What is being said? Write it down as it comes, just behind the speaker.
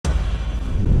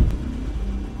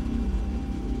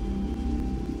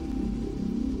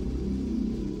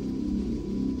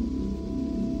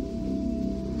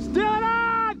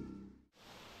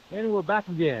And we're back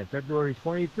again, February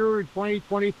 23rd,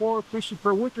 2024, fishing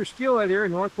for winter steelhead here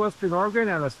in northwestern Oregon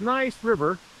on this nice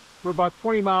river. We're about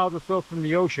 20 miles or so from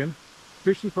the ocean,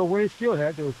 fishing for winter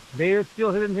steelhead. There's native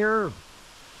steelhead in here,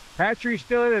 hatchery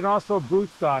steelhead, and also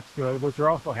broodstock steelhead, which are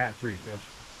also hatchery fish.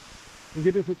 We'll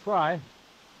give this a try.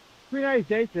 Pretty nice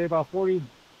day today, about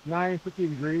 49, 50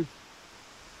 degrees.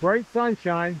 Bright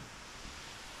sunshine.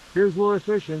 Here's where we're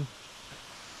fishing.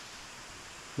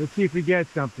 Let's see if we get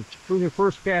something. Doing the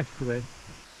first cast today.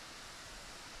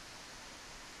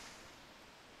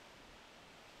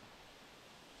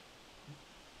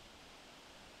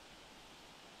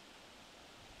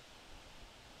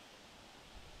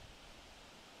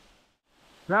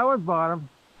 That was bottom.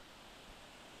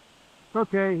 It's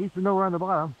okay, he's nowhere on the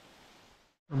bottom.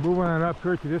 We're moving on up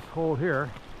here to this hole here.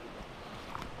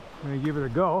 I'm gonna give it a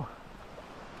go.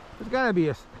 There's gotta be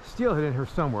a steelhead in here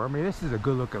somewhere. I mean, this is a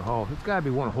good looking hole. There's gotta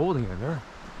be one holding in there.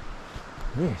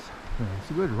 Yes, it's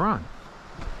a good run.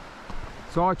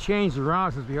 It's all changed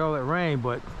around since we all that rain,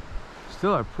 but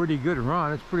still a pretty good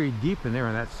run. It's pretty deep in there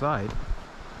on that side.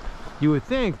 You would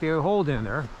think they would hold in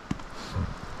there.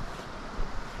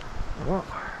 Well,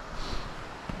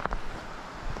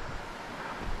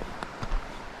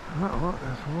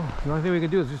 the only thing we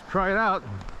can do is just try it out.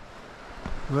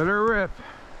 Let her rip.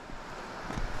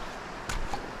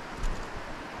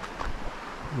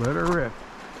 Let her rip.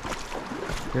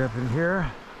 Get up in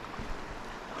here.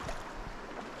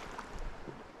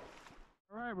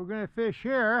 All right, we're going to fish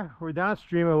here. We're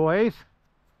downstream a ways.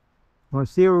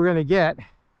 Let's see what we're going to get.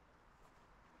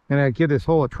 Gonna give this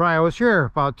hole a try. I was here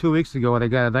about 2 weeks ago and I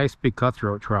got a nice big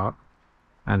cutthroat trout.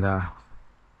 And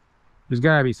there's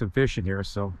gotta be some fish in here,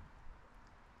 so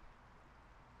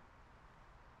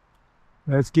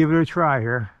let's give it a try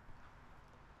here.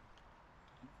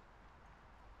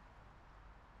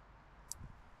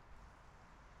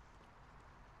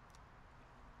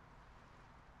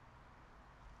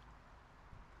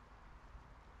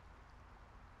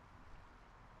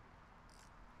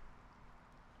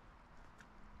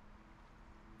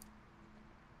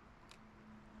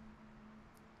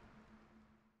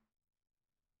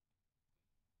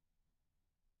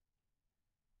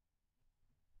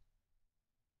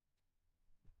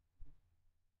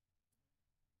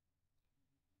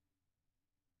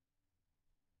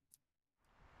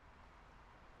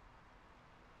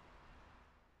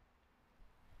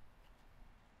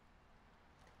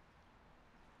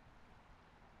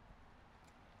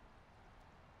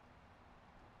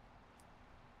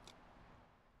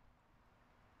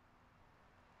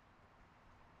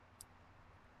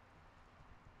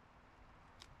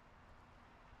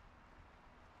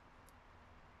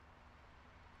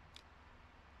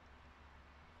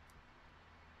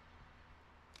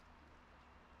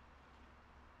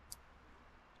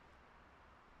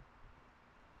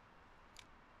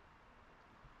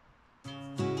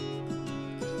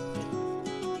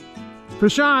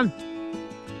 Fish on!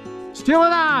 Steal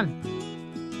it on!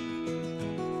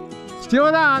 Steal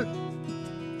it on!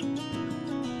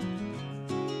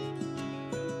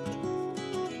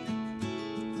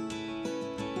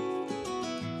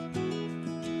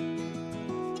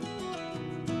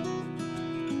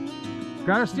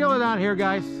 Gotta steal it on here,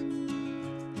 guys.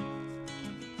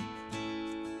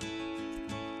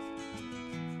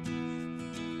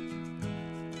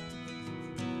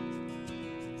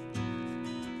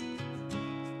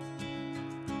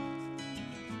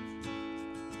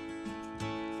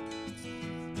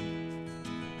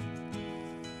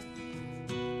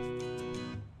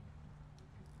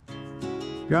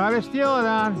 Gotta steal it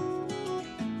on.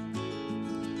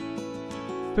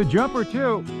 It's a jumper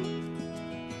too.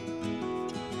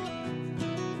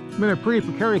 I'm in a pretty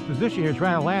precarious position here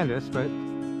trying to land this, but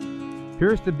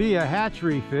appears to be a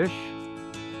hatchery fish.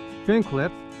 Fin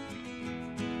clip.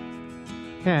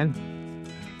 Hen.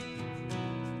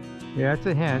 Yeah, it's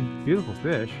a hen. Beautiful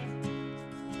fish.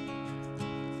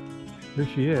 There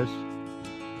she is.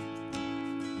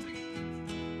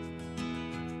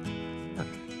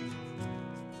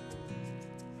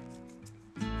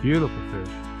 Beautiful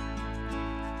fish.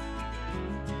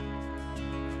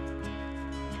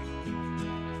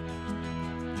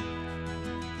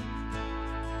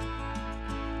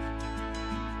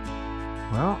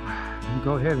 Well, I'll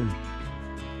go ahead and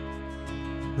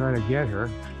try to get her.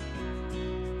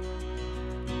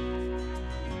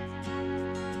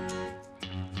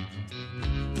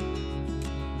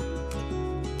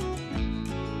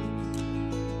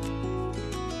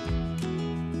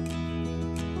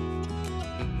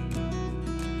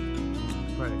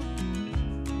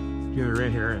 Get her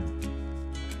in here and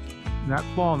not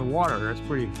fall in the water here. It's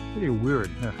pretty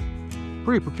weird.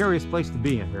 Pretty precarious place to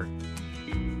be in here.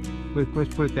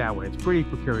 Let's put it that way. It's pretty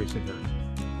precarious in here.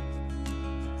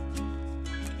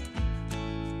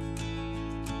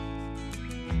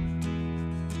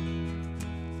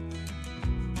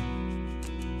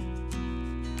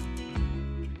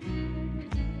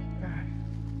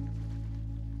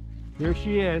 Here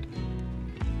she is.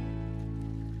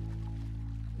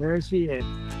 There she is.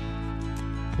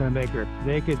 Gonna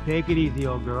take it easy,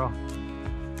 old girl.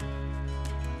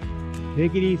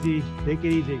 Take it easy,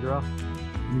 girl.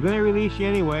 I'm gonna release you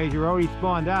anyways. You're already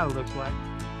spawned out, it looks like.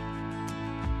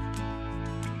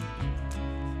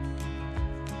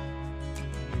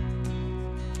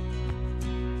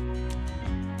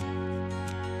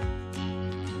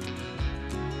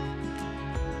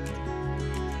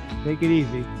 Take it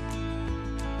easy.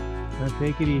 Just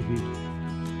take it easy.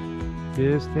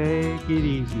 Just take it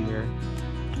easy there.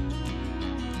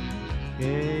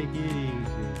 Take it easy.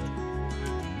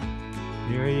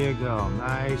 There you go.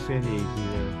 Nice and easy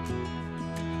there.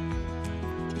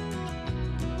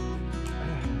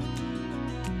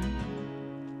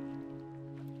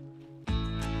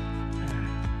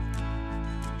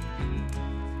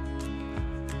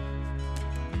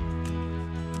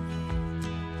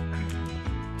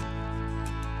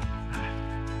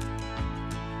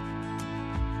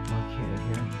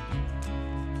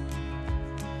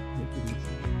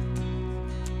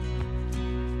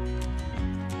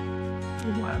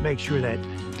 We want to make sure that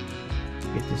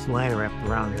get this line wrapped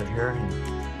around her here. And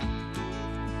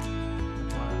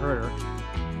don't want to hurt her.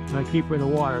 And I keep her in the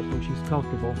water so she's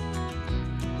comfortable.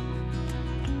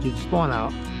 She'll spawn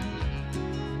out.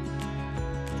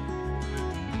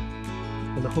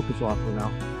 And the hook is off for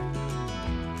now.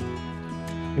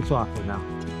 It's off for now.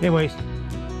 Anyways,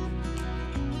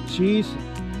 she's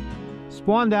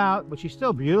spawned out, but she's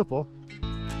still beautiful.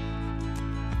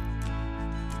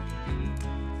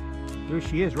 Here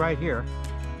she is right here.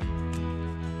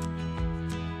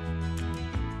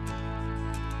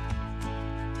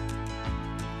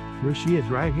 Here she is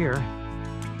right here.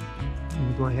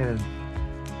 I'm gonna go ahead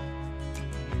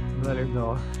and let her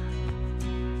go.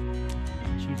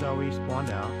 She's already spawned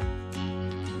out.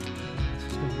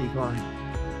 This is gonna be gone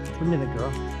for a minute,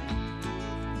 girl.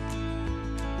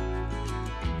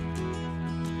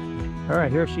 All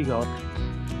right, here she goes.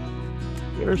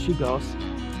 Here she goes.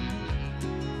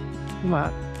 Come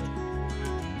on.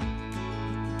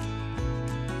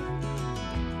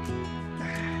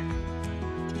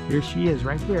 Here she is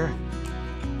right there.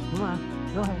 Come on,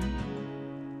 go ahead.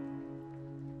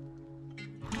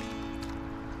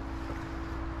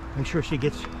 Make sure she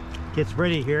gets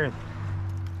ready here.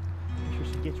 Make sure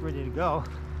she gets ready to go.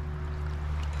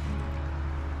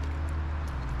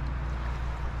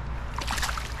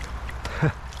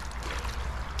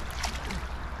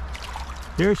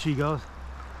 There she goes.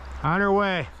 On her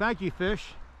way. Thank you,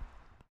 fish.